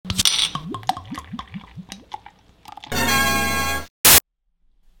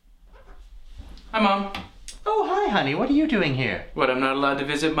Mom. Oh, hi, honey. What are you doing here? What, I'm not allowed to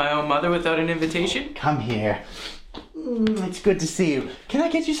visit my own mother without an invitation? Come here. It's good to see you. Can I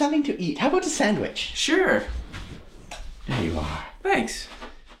get you something to eat? How about a sandwich? Sure. There you are. Thanks.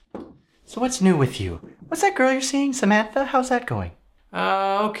 So what's new with you? What's that girl you're seeing, Samantha? How's that going?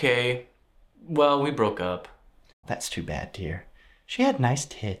 Okay. Well, we broke up. That's too bad, dear. She had nice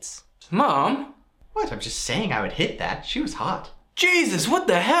tits. Mom? What? I'm just saying I would hit that. She was hot. Jesus, what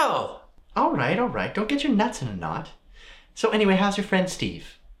the hell? All right. Don't get your nuts in a knot. So anyway, how's your friend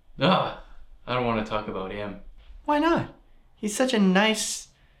Steve? I don't want to talk about him. Why not? He's such a nice,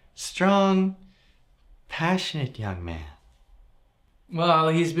 strong, passionate young man. Well,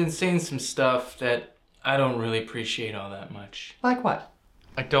 he's been saying some stuff that I don't really appreciate all that much. Like what?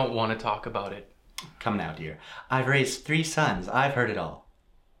 I don't want to talk about it. Come now, dear. I've raised 3 sons. I've heard it all.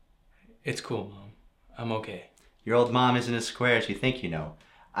 It's cool, Mom. I'm okay. Your old mom isn't as square as you think, you know.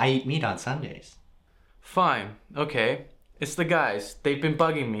 I eat meat on Sundays. Fine, okay. It's the guys. They've been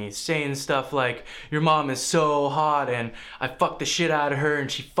bugging me, saying stuff like, your mom is so hot and I fucked the shit out of her and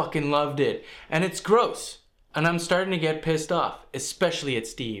she fucking loved it. And it's gross. And I'm starting to get pissed off, especially at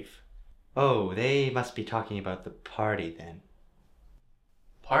Steve. Oh, they must be talking about the party then.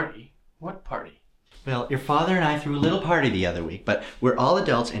 Party? What party? Well, your father and I threw a little party the other week, but we're all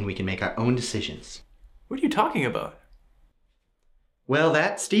adults and we can make our own decisions. What are you talking about? Well,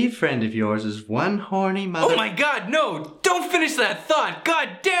 that Steve friend of yours is one horny mother... Oh my God, no! Don't finish that thought!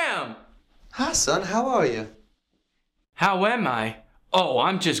 God damn! Hi, son. How are you? How am I? Oh,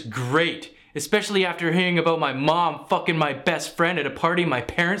 I'm just great. Especially after hearing about my mom fucking my best friend at a party my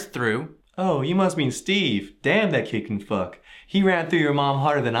parents threw. Oh, you must mean Steve. Damn, that kid can fuck. He ran through your mom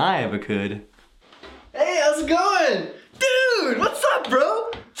harder than I ever could. Hey, how's it going? Dude, what's up,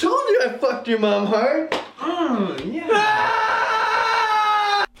 bro? Told you I fucked your mom hard.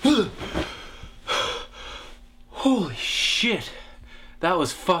 Holy shit. That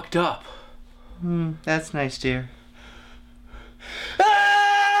was fucked up. That's nice, dear.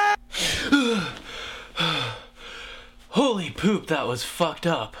 Holy poop, that was fucked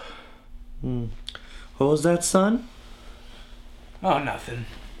up. What was that, son? Oh, nothing.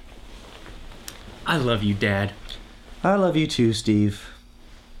 I love you, Dad. I love you too, Steve.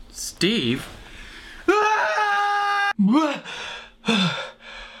 Steve?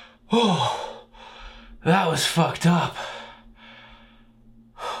 Oh, that was fucked up.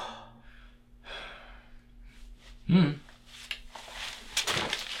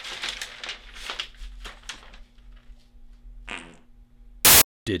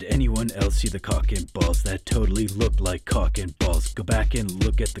 Did anyone else see the cock and balls that totally looked like cock and balls? Go back and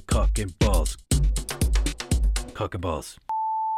look at the cock and balls. Cock and balls.